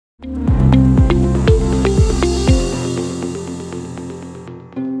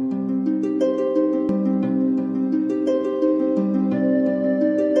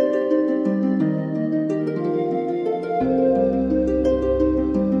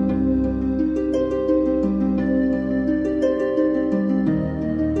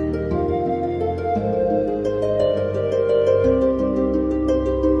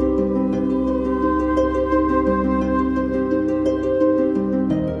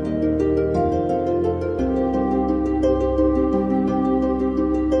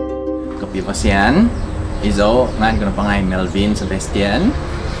Pasian, Izo, ngan kena pangai Melvin, Sebastian,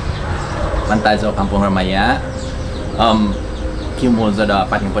 Mantai zo Kampung Ramaya, Kimul zo da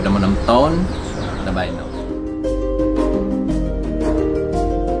pating pada 6 tahun, Tapai no.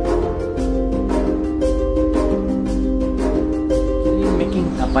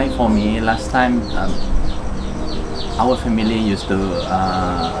 Making Tapai for me last time, our family used to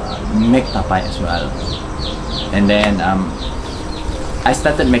make Tapai as well, and then I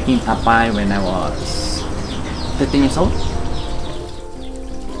started making Tapai when I was 13 years old.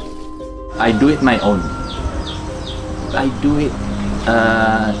 I do it my own. I do it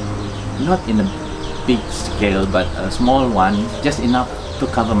not in a big scale, but a small one, just enough to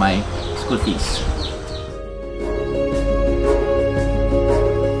cover my school fees.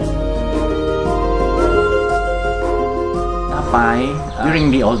 Tapai, during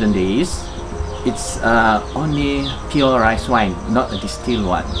the olden days, it's only pure rice wine, not a distilled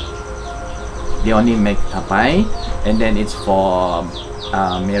one. They only make Tapai, and then it's for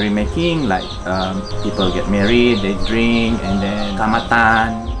merrymaking, like people get married, they drink, and then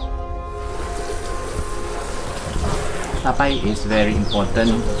kamatan. Tapai is very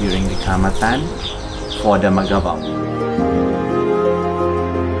important during the kamatan for the magabang.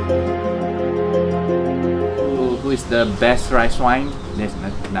 Who is the best rice wine? There's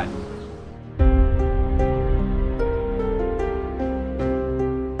none.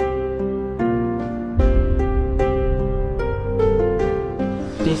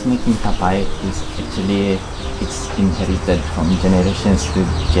 Making Tapai is actually, it's inherited from generations to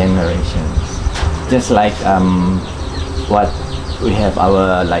generations. Just like what we have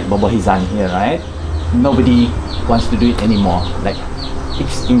our like bobohizan here, right? Nobody wants to do it anymore, like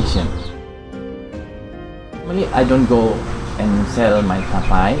extinction. Normally I don't go and sell my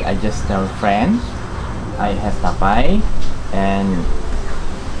Tapai, I just tell friends I have Tapai and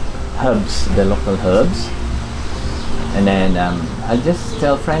herbs, the local herbs. And then I just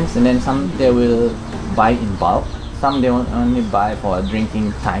tell friends, and then some they will buy in bulk, some they will only buy for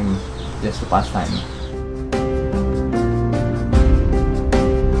drinking time, just to pass time.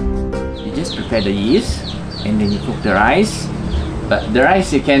 You just prepare the yeast, and then you cook the rice. But the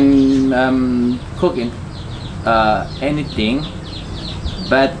rice you can cook in anything,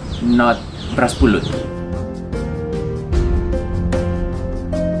 but not beras pulut.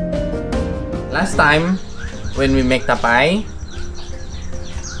 Last time, when we make Tapai,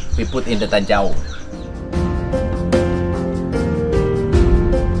 we put in the tajau.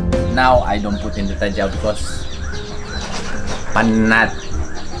 Now I don't put in the tajau because panat,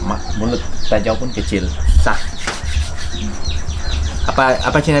 mulut tajau pun kecil, susah.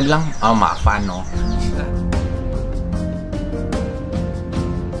 Apa Cina bilang? Oh, maafan no.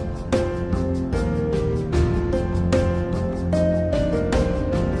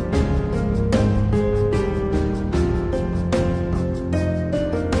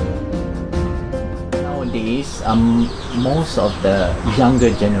 Most of the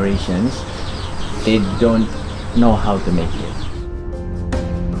younger generations, they don't know how to make it.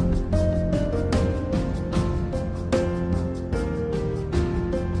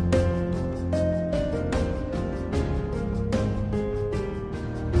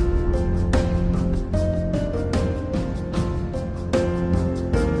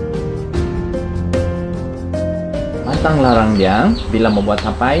 Pantang larang dia bila membuat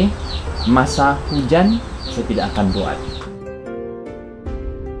Tapai, masa hujan saya tidak akan buat.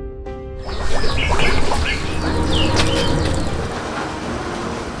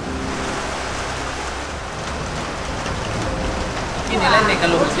 Inilah nih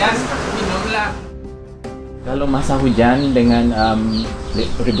kalau hujan minumlah. Kalau masa hujan dengan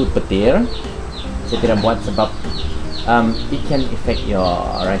ribut petir, saya tidak buat sebab it can affect your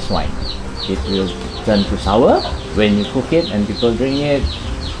rice wine. It will turn to sour when you cook it and people drink it.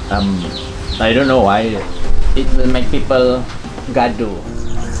 I don't know why. It will make people gaduh.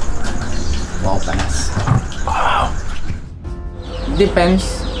 Wow, panas. Wow.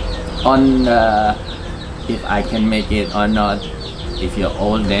 Depends on if I can make it or not. If you're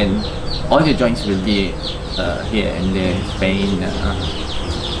old, then all your joints will be here and there, pain.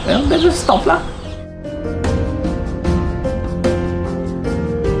 well, then just stop lah.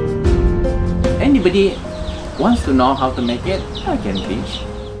 Anybody wants to know how to make it, I can teach.